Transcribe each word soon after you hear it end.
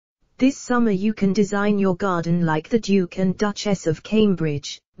This summer you can design your garden like the Duke and Duchess of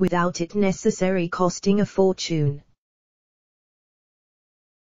Cambridge, without it necessarily costing a fortune.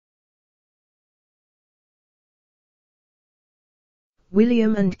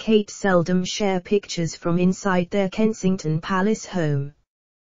 William and Kate seldom share pictures from inside their Kensington Palace home.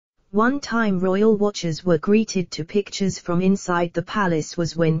 One time royal watchers were greeted to pictures from inside the palace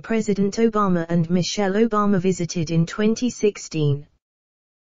was when President Obama and Michelle Obama visited in 2016.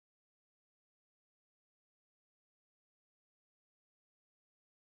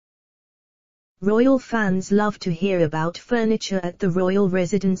 Royal fans love to hear about furniture at the royal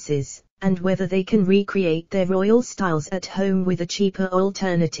residences, and whether they can recreate their royal styles at home with a cheaper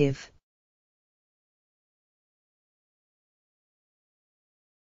alternative.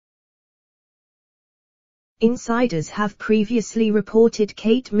 Insiders have previously reported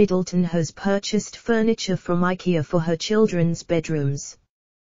Kate Middleton has purchased furniture from IKEA for her children's bedrooms.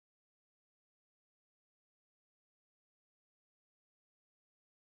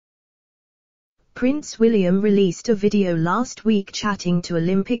 Prince William released a video last week chatting to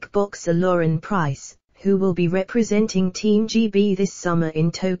Olympic boxer Lauren Price, who will be representing Team GB this summer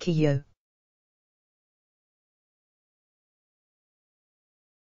in Tokyo.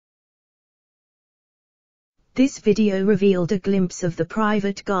 This video revealed a glimpse of the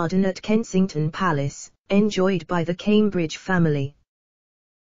private garden at Kensington Palace, enjoyed by the Cambridge family.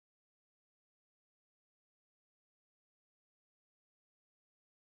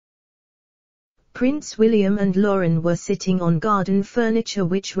 Prince William and Lauren were sitting on garden furniture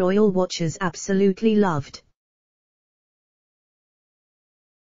which royal watchers absolutely loved.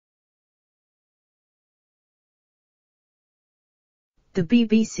 The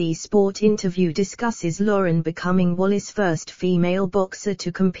BBC Sport interview discusses Lauren becoming Wallis' first female boxer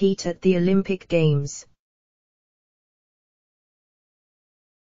to compete at the Olympic Games.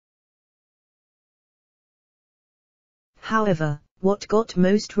 However, what got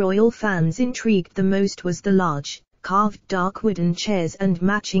most royal fans intrigued the most was the large, carved dark wooden chairs and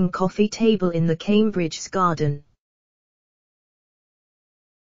matching coffee table in the Cambridge's garden.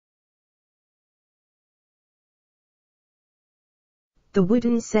 The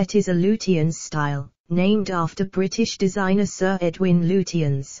wooden set is a Lutyens style, named after British designer Sir Edwin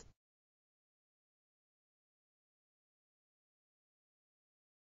Lutyens.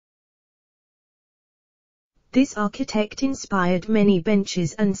 This architect inspired many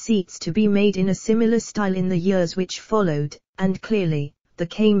benches and seats to be made in a similar style in the years which followed, and clearly, the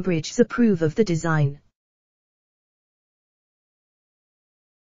Cambridges approve of the design.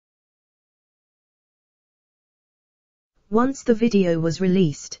 Once the video was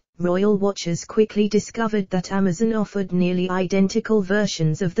released, royal watchers quickly discovered that Amazon offered nearly identical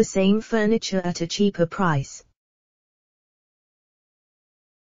versions of the same furniture at a cheaper price.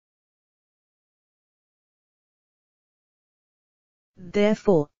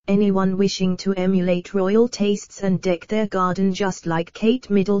 Therefore, anyone wishing to emulate royal tastes and deck their garden just like Kate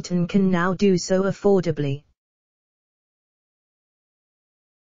Middleton can now do so affordably.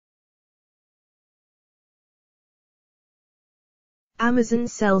 Amazon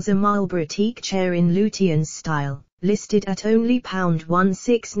sells a Marlborough teak chair in Lutyens style, listed at only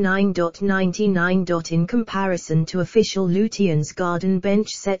 £169.99. In comparison to official Lutyens garden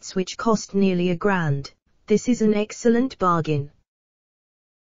bench sets which cost nearly £1,000, this is an excellent bargain.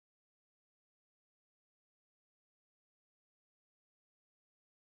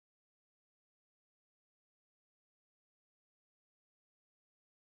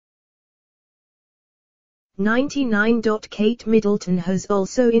 Kate Middleton has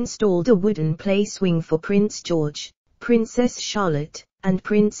also installed a wooden play swing for Prince George, Princess Charlotte, and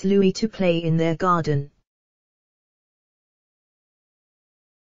Prince Louis to play in their garden.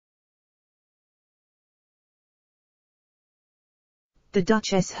 The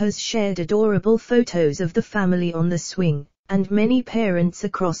Duchess has shared adorable photos of the family on the swing, and many parents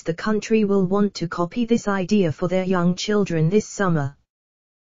across the country will want to copy this idea for their young children this summer.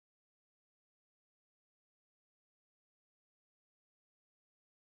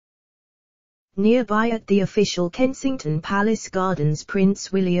 Nearby at the official Kensington Palace Gardens,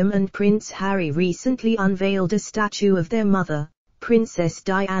 Prince William and Prince Harry recently unveiled a statue of their mother, Princess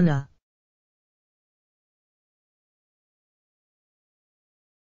Diana.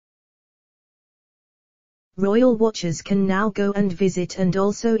 Royal watchers can now go and visit and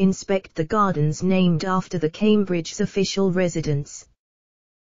also inspect the gardens named after the Cambridge's official residence.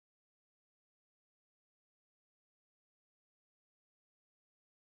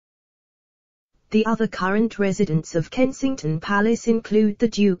 The other current residents of Kensington Palace include the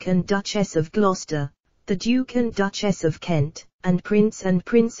Duke and Duchess of Gloucester, the Duke and Duchess of Kent, and Prince and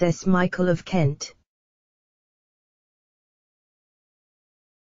Princess Michael of Kent.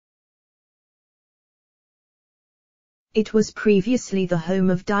 It was previously the home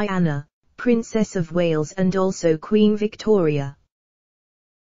of Diana, Princess of Wales and also Queen Victoria.